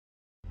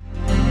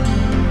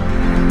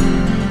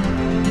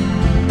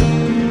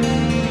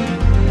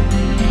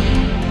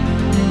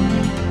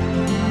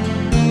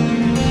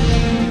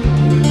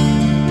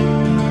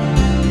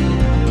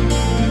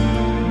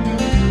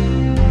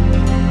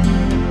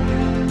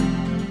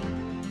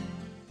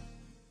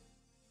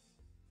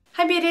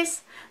Hi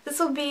beauties! This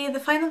will be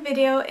the final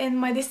video in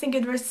my Disney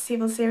Good vs.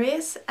 Evil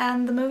series,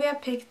 and the movie I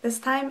picked this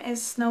time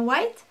is Snow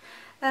White.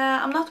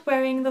 I'm not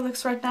wearing the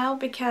looks right now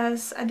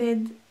because I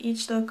did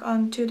each look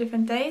on 2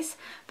 different days,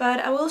 but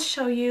I will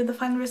show you the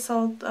final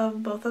result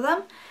of both of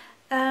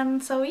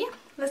them. So yeah,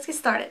 let's get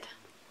started.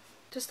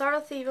 To start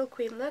off the Evil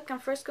Queen look, I'm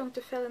first going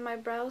to fill in my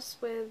brows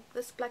with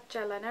this black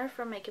gel liner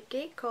from Makeup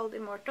Geek called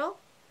Immortal.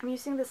 I'm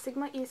using the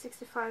Sigma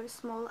E65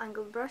 small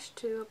angled brush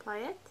to apply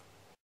it.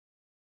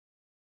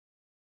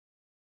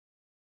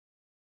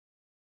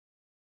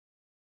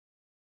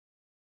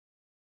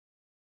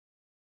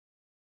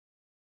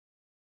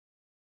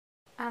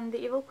 And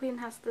the Evil Queen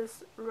has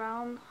this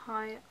round,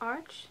 high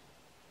arch,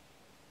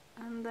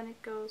 and then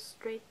it goes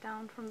straight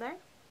down from there.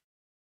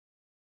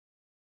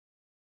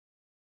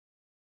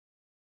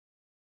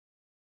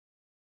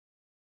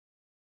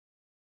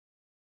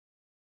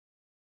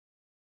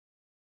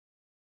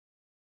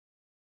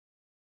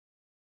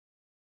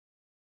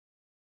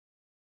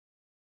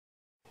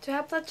 To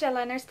help that gel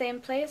liner stay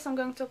in place, I'm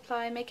going to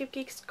apply Makeup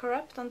Geek's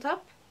Corrupt on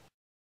top.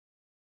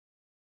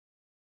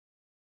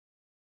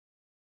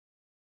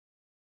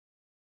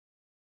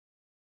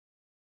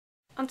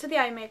 Onto the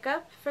eye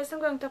makeup. First I'm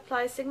going to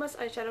apply Sigma's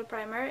eyeshadow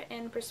primer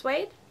in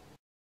Persuade.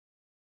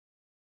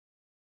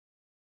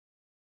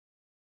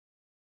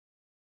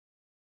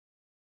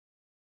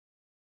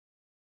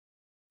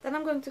 Then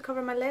I'm going to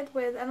cover my lid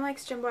with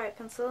NYX Jumbo Eye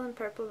Pencil in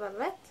Purple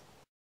Velvet.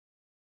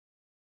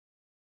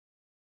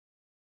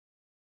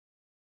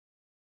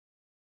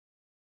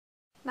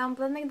 Now I'm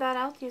blending that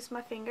out using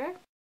my finger.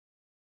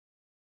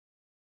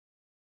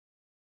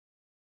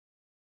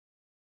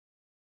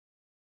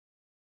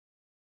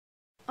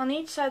 On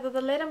each side of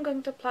the lid I'm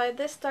going to apply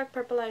this dark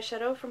purple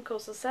eyeshadow from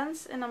Coastal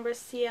Scents in number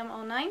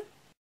CM09.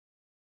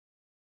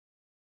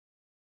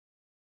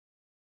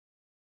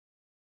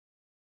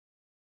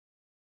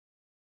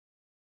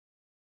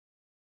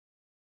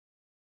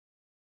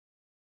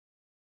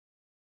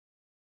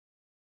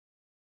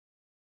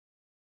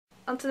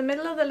 Onto the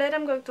middle of the lid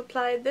I'm going to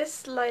apply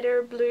this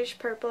lighter bluish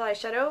purple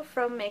eyeshadow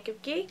from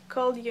Makeup Geek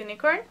called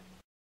Unicorn.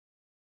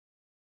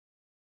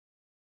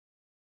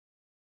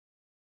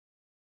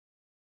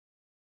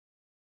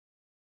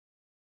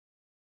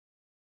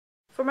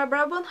 For my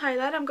brow bone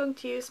highlight I'm going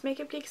to use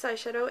Makeup Geek's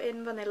eyeshadow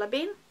in Vanilla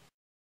Bean.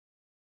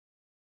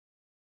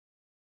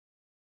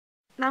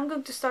 Now I'm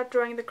going to start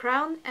drawing the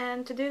crown,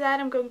 and to do that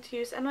I'm going to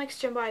use NYX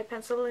Jumbo Eye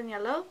Pencil in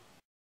yellow.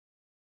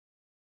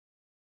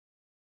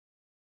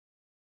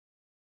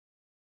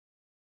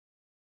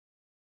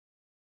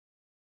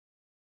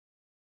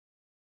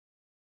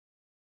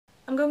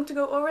 I'm going to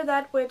go over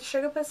that with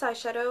Sugarpill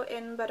eyeshadow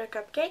in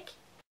Buttercupcake.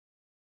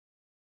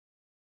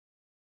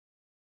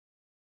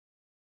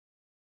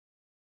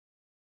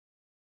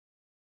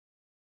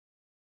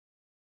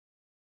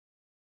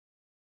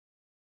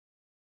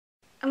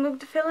 I'm going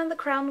to fill in the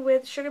crown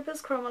with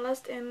Sugarpill's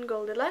Chromolust in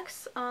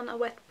Goldilux on a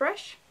wet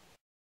brush.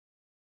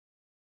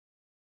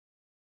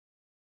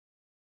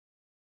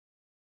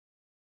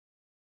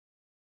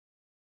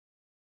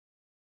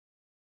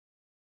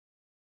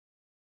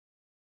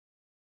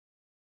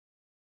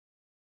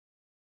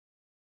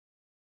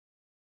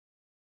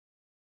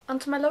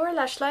 Onto my lower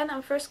lash line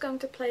I'm first going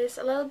to place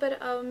a little bit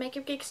of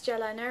Makeup Geek's gel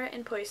liner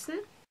in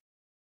Poison.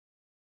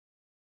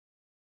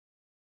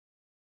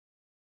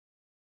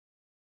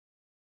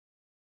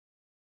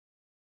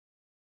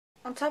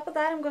 On top of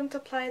that I'm going to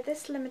apply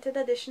this limited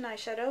edition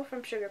eyeshadow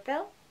from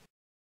Sugarpill.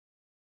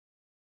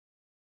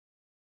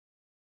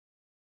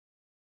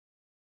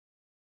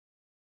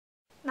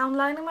 Now I'm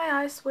lining my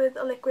eyes with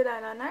a liquid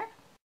eyeliner.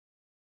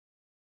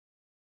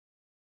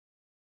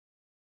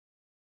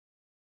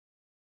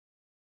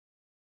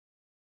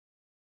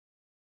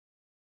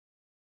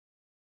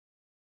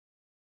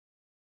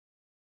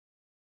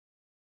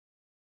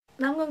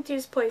 Now I'm going to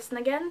use Poison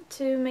again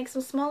to make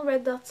some small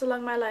red dots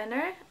along my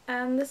liner,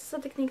 and this is a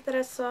technique that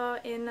I saw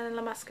in a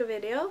La Masca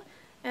video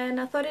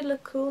and I thought it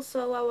looked cool,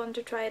 so I wanted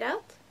to try it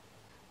out.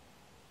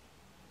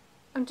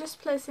 I'm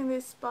just placing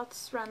these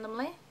spots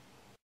randomly.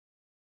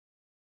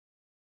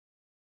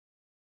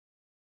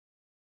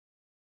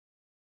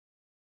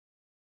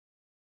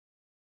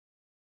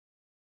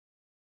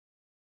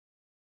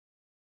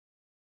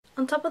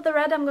 On top of the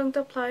red I'm going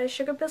to apply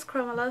Sugarpill's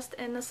Chromolust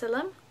in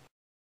Asylum.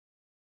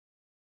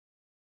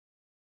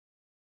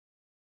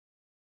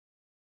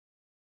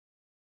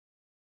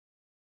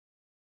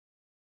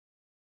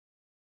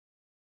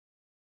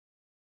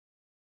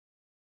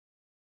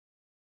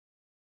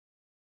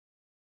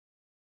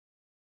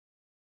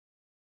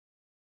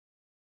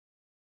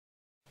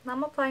 Now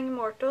I'm applying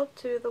Immortal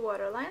to the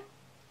waterline.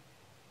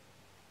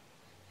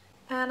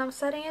 And I'm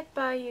setting it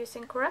by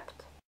using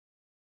Corrupt.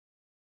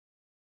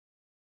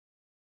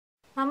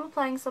 Now I'm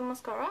applying some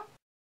mascara.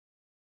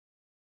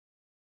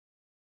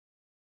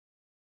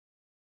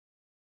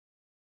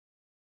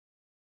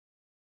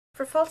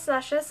 For false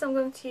lashes I'm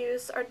going to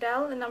use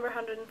Ardell in number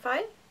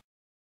 105.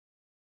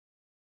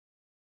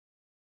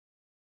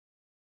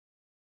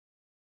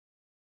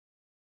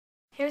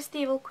 Here's the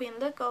Evil Queen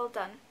look all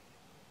done.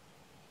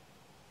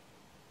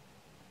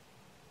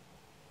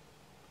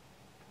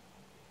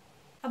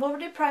 I've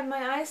already primed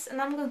my eyes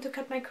and I'm going to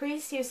cut my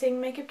crease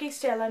using Makeup Geek's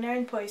gel liner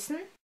in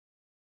Poison.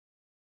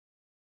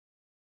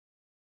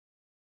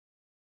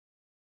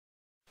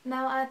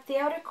 Now at the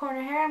outer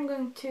corner here I'm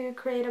going to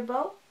create a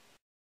bow.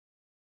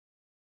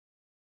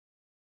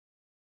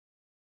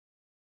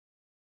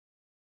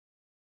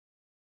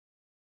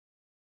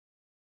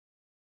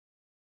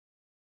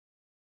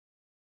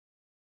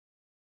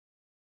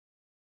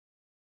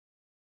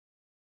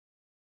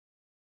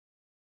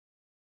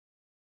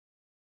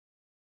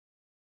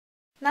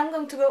 Now I'm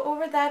going to go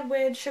over that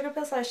with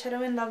Sugarpill's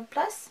eyeshadow in Love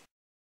Plus.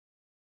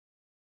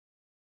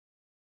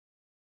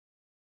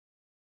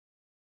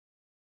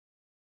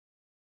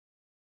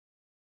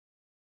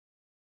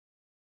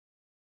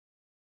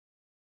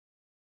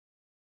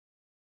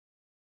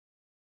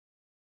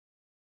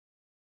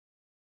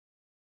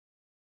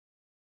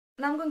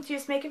 Now I'm going to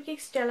use Makeup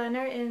Geek's gel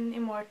liner in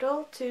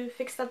Immortal to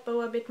fix that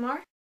bow a bit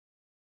more.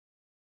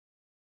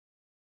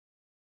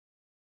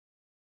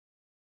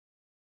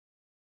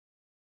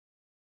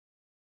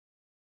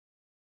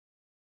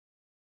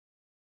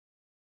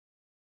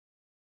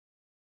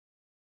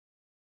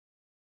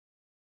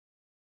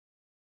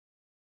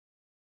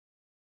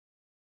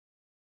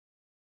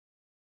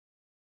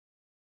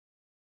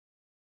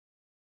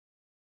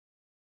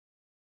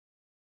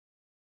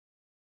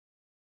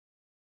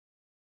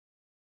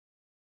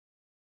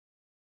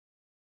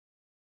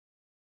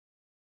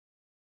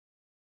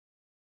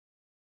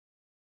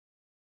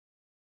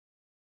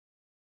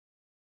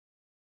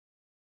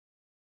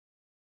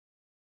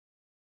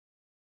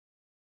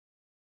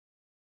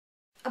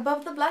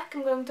 Above the black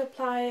I'm going to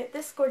apply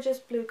this gorgeous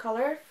blue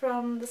color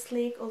from the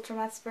sleek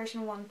Ultramattes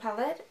version 1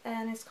 palette,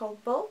 and it's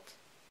called Bolt.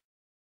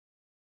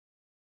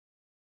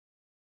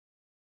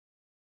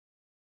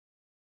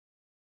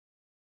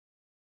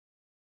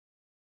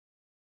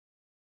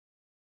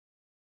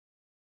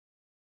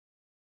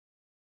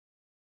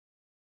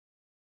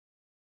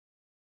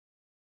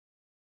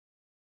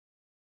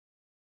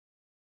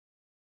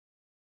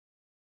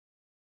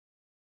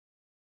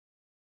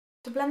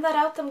 To blend that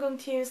out I'm going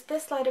to use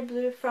this lighter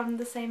blue from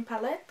the same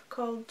palette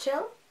called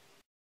Chill.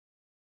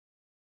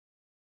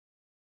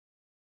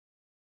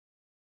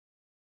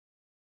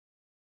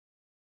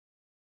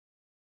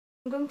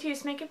 I'm going to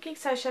use Makeup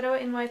Geek's eyeshadow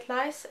in White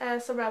Lies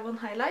as a brow bone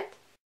highlight.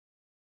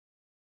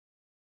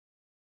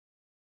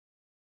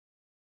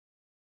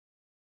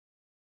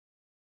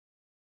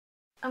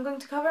 I'm going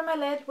to cover my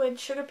lid with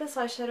Sugarpill's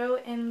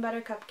eyeshadow in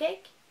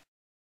Buttercupcake.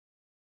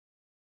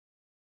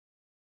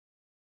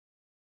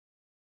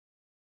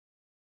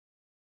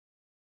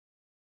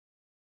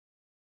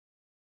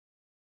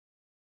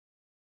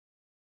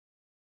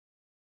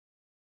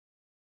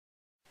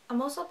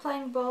 I'm also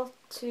applying Bolt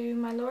to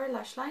my lower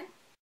lash line.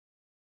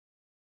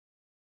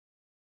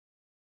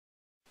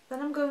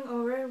 Then I'm going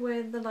over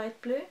with the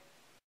light blue.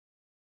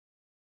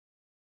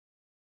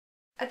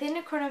 At the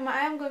inner corner of my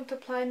eye I'm going to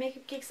apply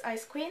Makeup Geek's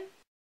Ice Queen.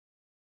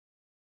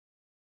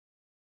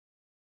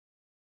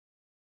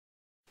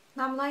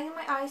 Now I'm lining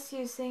my eyes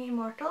using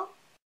Immortal.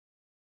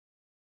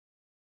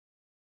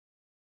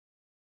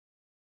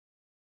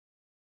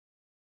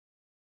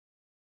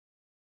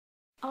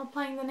 I'm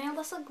applying the Nail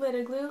Dazzle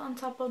glitter glue on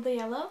top of the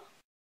yellow.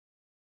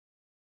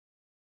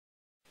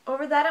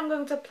 Over that I'm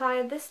going to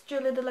apply this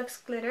Julie Deluxe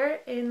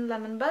glitter in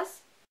Lemon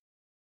Buzz.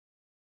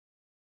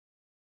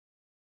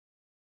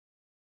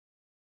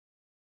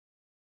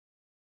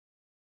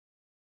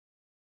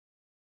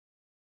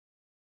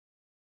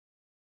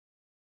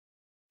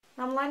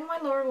 Now I'm lining my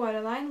lower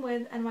waterline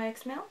with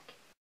NYX Milk.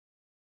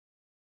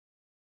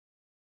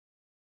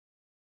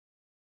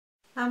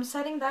 Now I'm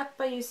setting that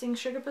by using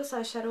Sugarpill's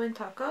eyeshadow in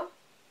Tako.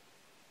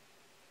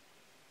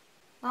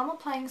 Now I'm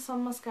applying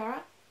some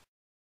mascara.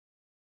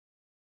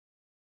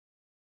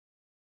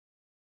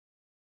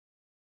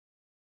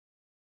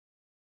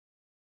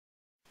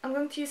 I'm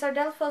going to use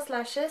Ardell false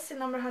lashes in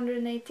number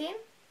 118.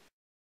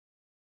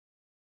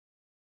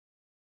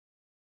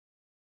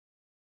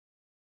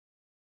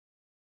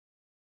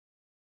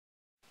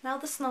 Now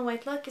the Snow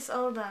White look is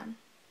all done.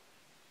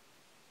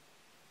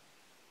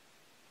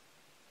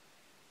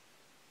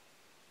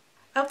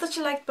 I hope that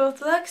you liked both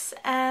looks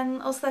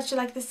and also that you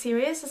liked the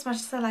series as much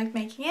as I liked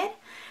making it.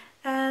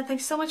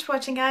 Thanks so much for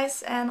watching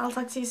guys, and I'll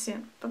talk to you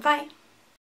soon. Bye bye!